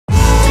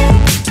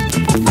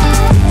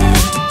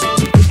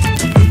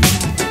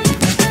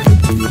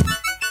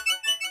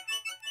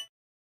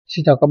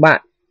Xin chào các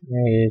bạn.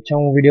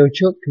 Trong video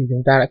trước thì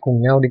chúng ta đã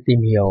cùng nhau đi tìm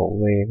hiểu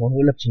về ngôn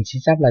ngữ lập trình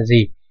C# là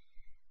gì.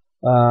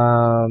 À,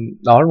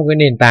 Đó là một cái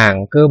nền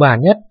tảng cơ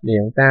bản nhất để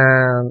chúng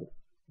ta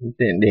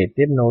để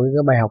tiếp nối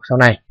các bài học sau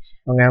này.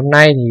 Và ngày hôm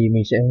nay thì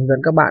mình sẽ hướng dẫn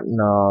các bạn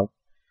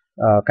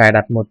cài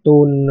đặt một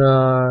tool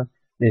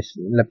để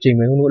lập trình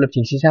với ngôn ngữ lập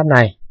trình C#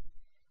 này.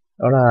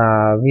 Đó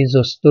là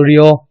Visual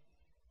Studio.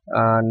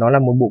 Nó là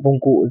một bộ công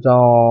cụ do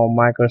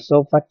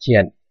Microsoft phát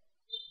triển.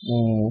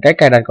 Cách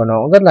cài đặt của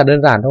nó cũng rất là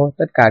đơn giản thôi,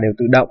 tất cả đều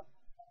tự động.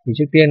 Thì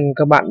trước tiên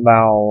các bạn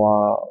vào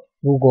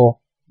Google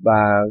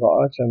và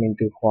gõ cho mình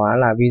từ khóa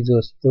là Visual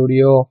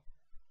Studio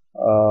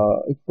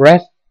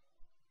Express.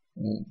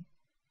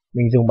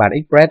 Mình dùng bản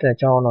Express là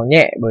cho nó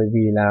nhẹ, bởi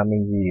vì là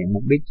mình chỉ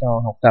mục đích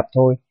cho học tập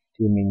thôi,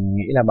 thì mình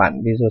nghĩ là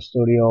bản Visual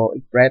Studio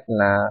Express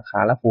là khá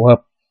là phù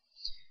hợp.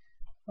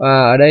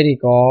 Ở đây thì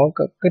có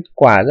kết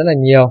quả rất là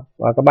nhiều,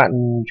 và các bạn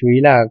chú ý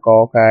là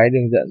có cái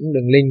đường dẫn,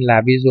 đường link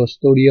là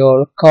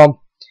visualstudio.com.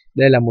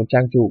 Đây là một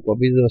trang chủ của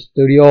Visual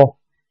Studio.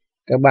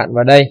 Các bạn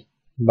vào đây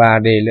và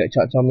để lựa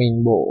chọn cho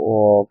mình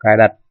bộ cài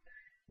đặt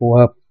phù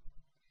hợp,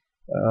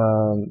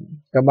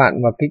 các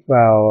bạn kích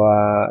vào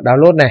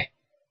download này.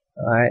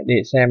 Đấy, để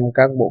xem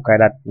các bộ cài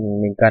đặt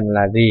mình cần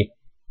là gì.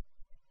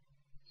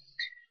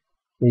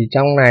 Thì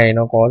trong này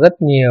nó có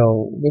rất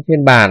nhiều cái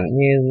phiên bản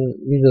như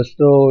Visual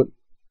Studio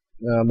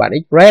bản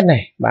Express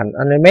này, bản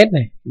Unlimited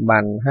này,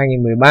 bản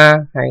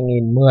 2013,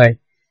 2010,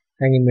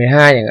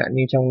 2012 chẳng hạn.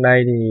 Như trong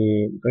đây thì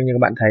coi như các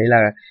bạn thấy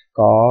là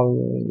có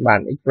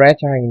bản Express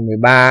cho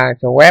 2013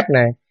 cho web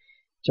này,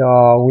 cho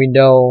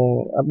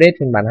Windows update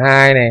phiên bản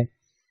 2 này.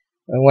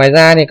 Ngoài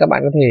ra thì các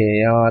bạn có thể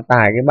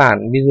tải cái bản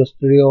Visual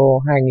Studio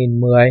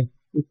 2010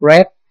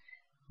 Express.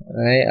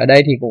 Đấy, ở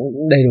đây thì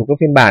cũng đầy đủ các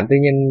phiên bản, tuy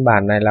nhiên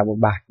bản này là một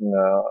bản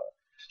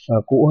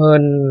cũ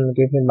hơn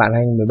cái phiên bản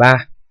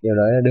 2013, điều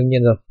đó là đương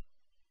nhiên rồi.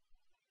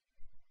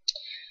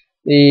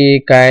 Thì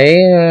cái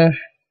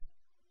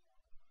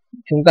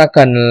chúng ta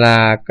cần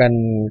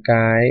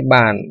cái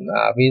bản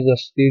Visual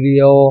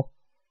Studio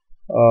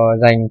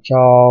dành cho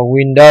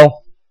Windows.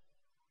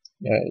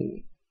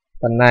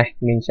 Phần này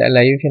mình sẽ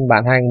lấy phiên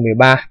bản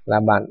 2013 là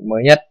bản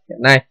mới nhất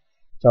hiện nay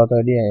cho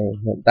tới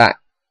điểm hiện tại.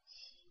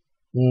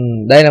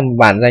 Đây là một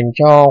bản dành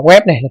cho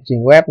web này, lập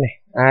trình web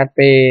này,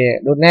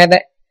 ASP.NET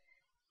đấy.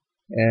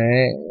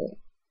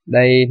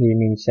 Đây thì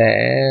mình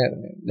sẽ,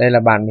 đây là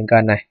bản mình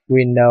cần này,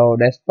 Windows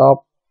Desktop.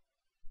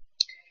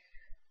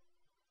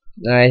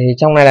 Đây thì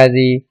trong này là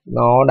gì?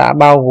 Nó đã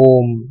bao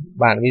gồm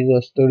bản Visual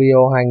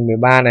Studio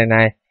 2013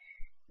 này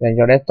dành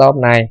cho desktop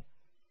này.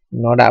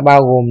 Nó đã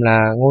bao gồm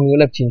là ngôn ngữ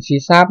lập trình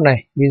C#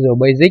 này, Visual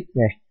Basic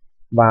này,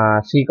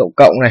 và C++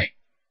 này,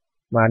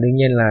 và đương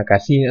nhiên là cả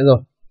C nữa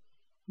rồi.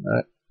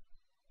 Đấy.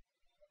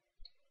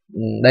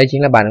 Đây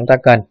chính là bản chúng ta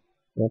cần,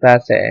 chúng ta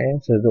sẽ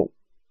sử dụng.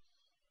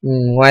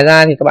 Ngoài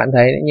ra thì các bạn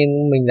thấy như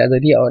mình đã giới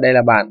thiệu, đây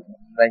là bản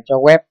dành cho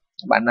web.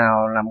 Bạn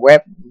nào làm web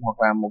hoặc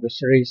là một cái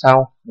series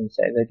sau, mình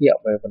sẽ giới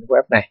thiệu về phần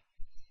web này.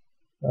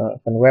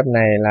 Phần web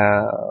này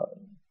là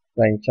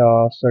dành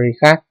cho series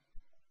khác.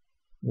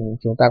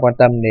 Chúng ta quan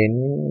tâm đến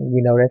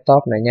Windows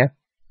Desktop này nhé.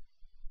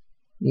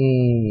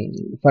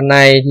 Phần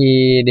này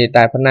thì để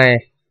tải phần này,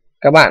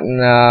 các bạn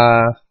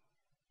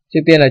trước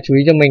tiên là chú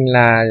ý cho mình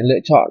là lựa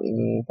chọn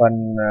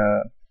phần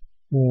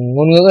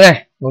ngôn ngữ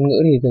này. Ngôn ngữ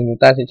thì thường chúng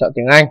ta sẽ chọn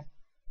tiếng Anh.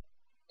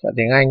 Chọn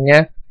tiếng Anh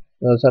nhé.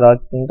 Rồi sau đó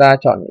chúng ta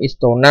chọn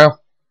Install Now.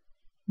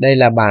 Đây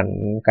là bản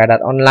cài đặt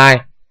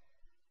online.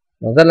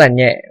 Nó rất là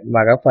nhẹ, và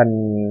các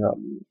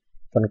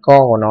phần core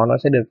của nó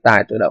sẽ được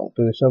tải tự động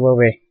từ server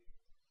về.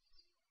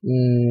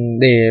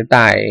 Để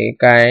tải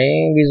cái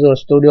Visual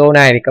Studio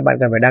này thì các bạn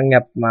cần phải đăng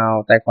nhập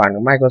vào tài khoản của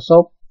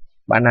Microsoft.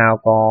 Bạn nào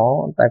có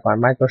tài khoản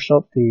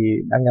Microsoft thì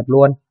đăng nhập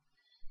luôn.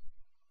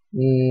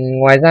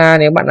 Ngoài ra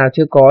nếu bạn nào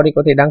chưa có thì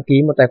có thể đăng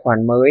ký một tài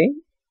khoản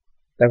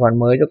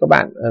mới cho các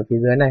bạn ở phía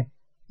dưới này.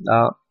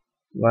 Đó,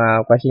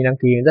 và quá trình đăng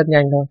ký rất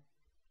nhanh thôi.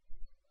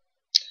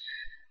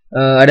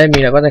 Ở đây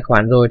mình đã có tài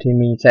khoản rồi thì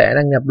mình sẽ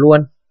đăng nhập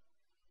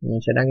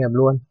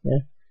luôn. Nhé.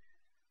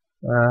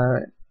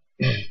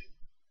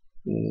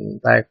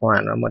 Tài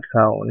khoản và mật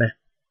khẩu này.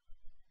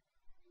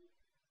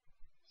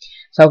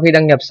 Sau khi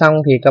đăng nhập xong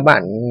thì các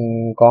bạn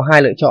có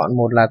hai lựa chọn,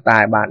 một là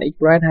tải bản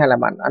Express hay là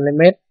bản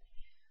Unlimited.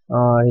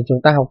 Thì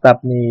chúng ta học tập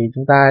thì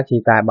chúng ta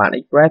chỉ tải bản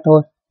Express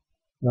thôi.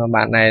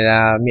 Bản này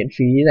là miễn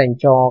phí dành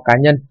cho cá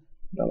nhân,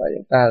 đó là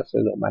chúng ta sử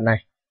dụng bản này.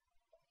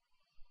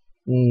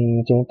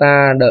 Chúng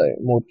ta đợi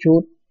một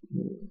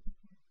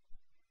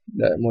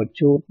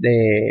chút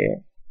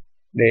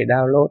để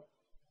download.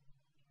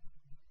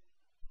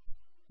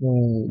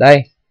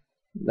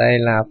 Đây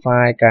là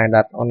file cài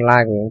đặt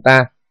online của chúng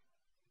ta.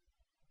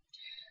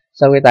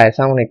 Sau khi tải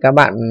xong thì các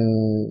bạn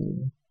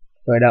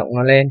khởi động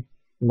nó lên,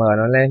 mở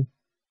nó lên.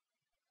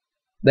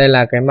 Đây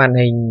là cái màn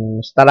hình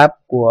startup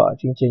của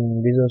chương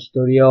trình Visual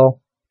Studio.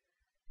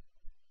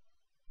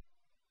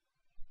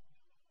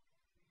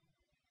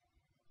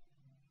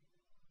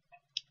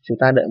 Chúng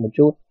ta đợi một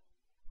chút.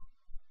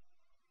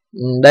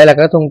 Đây là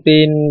các thông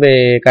tin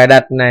về cài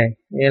đặt này,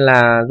 như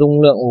là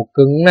dung lượng ổ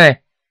cứng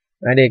này.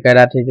 Để cài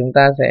đặt thì chúng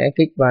ta sẽ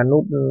kích vào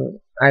nút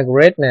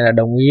agree này là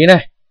đồng ý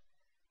này.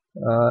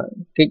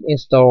 Kích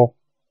install,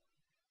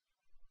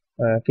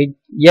 kích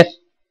yes.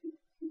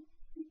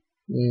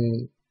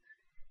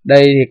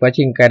 Đây thì quá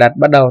trình cài đặt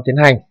bắt đầu tiến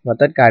hành và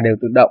tất cả đều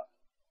tự động.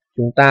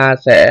 Chúng ta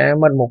sẽ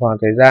mất một khoảng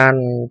thời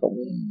gian cũng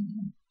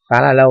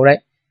khá là lâu đấy,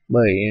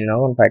 bởi nó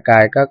còn phải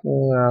cài các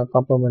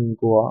component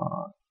của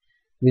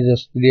Visual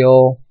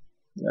Studio,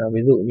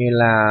 ví dụ như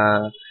là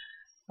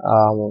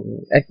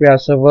SQL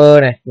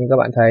Server này, như các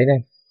bạn thấy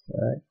này.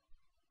 Đấy.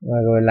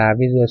 Rồi là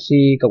Visual C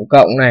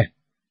cộng này,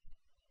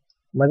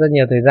 mất rất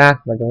nhiều thời gian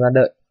và chúng ta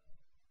đợi.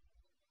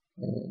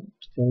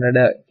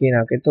 Khi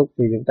nào kết thúc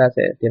thì chúng ta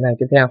sẽ tiến hành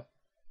tiếp theo.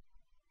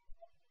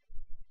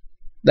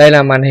 Đây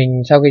là màn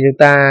hình sau khi chúng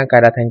ta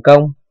cài đặt thành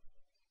công.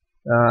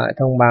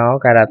 Thông báo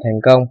cài đặt thành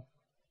công.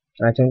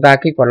 Chúng ta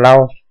kích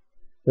vào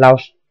launch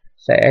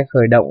sẽ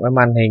khởi động cái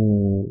màn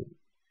hình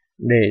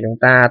để chúng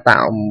ta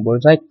tạo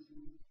project.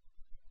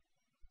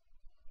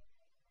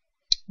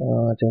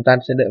 Chúng ta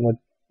sẽ đợi một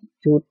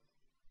chút.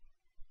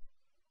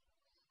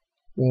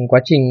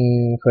 Quá trình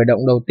khởi động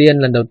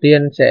lần đầu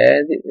tiên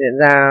sẽ diễn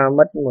ra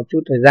mất một chút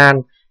thời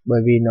gian,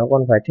 bởi vì nó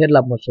còn phải thiết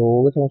lập một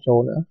số cái thông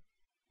số nữa.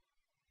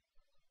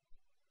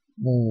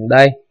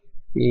 Đây,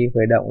 khi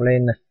khởi động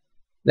lên này,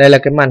 đây là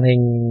cái màn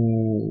hình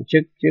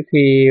trước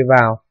khi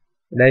vào.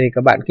 Đây thì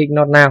các bạn kích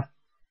not now,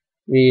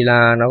 vì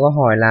là nó có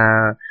hỏi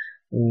là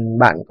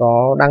bạn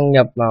có đăng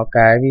nhập vào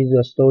cái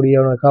Visual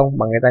Studio này không,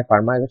 bằng cái tài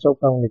khoản Microsoft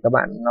không, thì các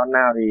bạn not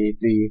now thì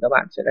tùy các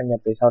bạn sẽ đăng nhập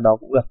từ sau đó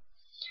cũng được.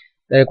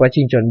 Đây, quá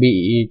trình chuẩn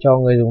bị cho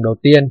người dùng đầu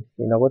tiên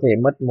thì nó có thể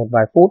mất một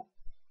vài phút.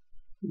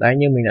 Đấy,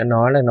 như mình đã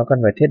nói là nó cần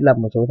phải thiết lập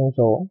một số thông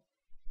số.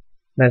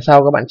 Lần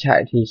sau các bạn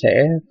chạy thì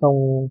sẽ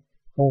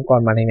không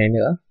còn màn hình này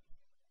nữa.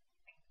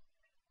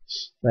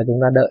 Và chúng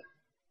ta đợi.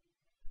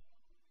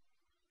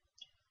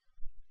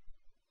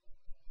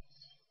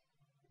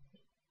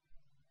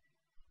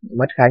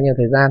 Mất khá nhiều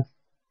thời gian.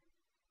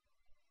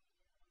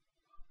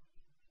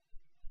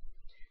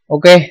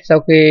 Ok, sau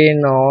khi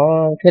nó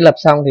thiết lập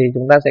xong thì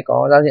chúng ta sẽ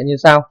có giao diện như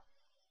sau.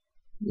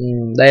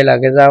 Đây là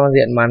cái giao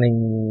diện màn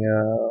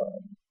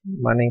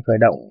hình khởi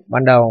động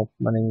ban đầu,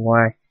 màn hình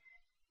ngoài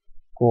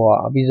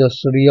của Visual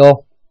Studio.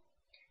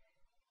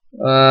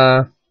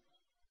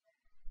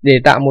 Để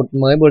tạo một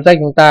mới project,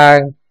 chúng ta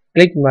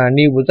click vào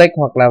New Project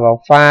hoặc là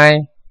vào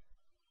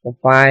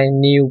File,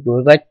 New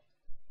Project.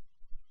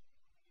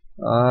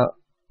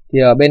 Thì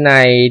ở bên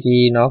này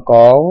thì nó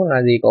có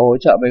là gì, có hỗ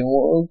trợ về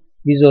ngữ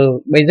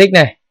Visual Basic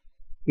này,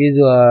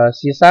 Visual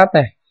C#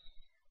 này.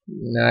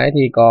 Đấy,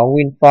 thì có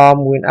WinForm,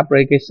 Win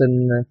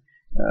Application,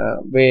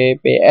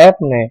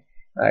 VPF này,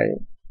 đấy,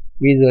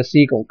 Visual C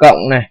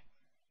cộng này,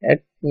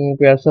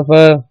 SQL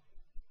Server.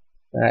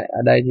 Đấy,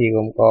 ở đây thì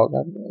gồm có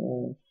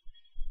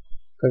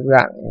các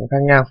dạng khác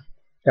nhau.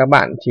 Các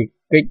bạn chỉ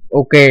kích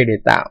OK để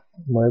tạo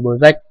mới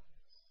project.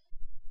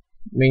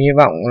 Mình hy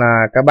vọng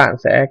là các bạn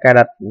sẽ cài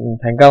đặt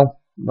thành công.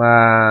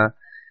 Và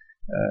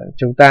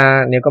chúng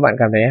ta, nếu các bạn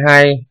cảm thấy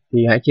hay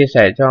thì hãy chia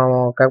sẻ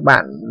cho các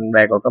bạn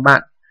bè của các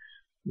bạn,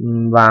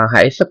 và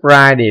hãy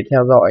subscribe để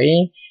theo dõi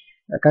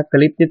các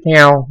clip tiếp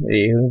theo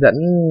để hướng dẫn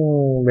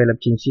về lập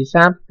trình C#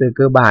 từ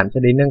cơ bản cho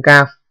đến nâng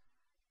cao.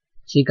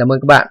 Xin cảm ơn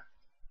các bạn.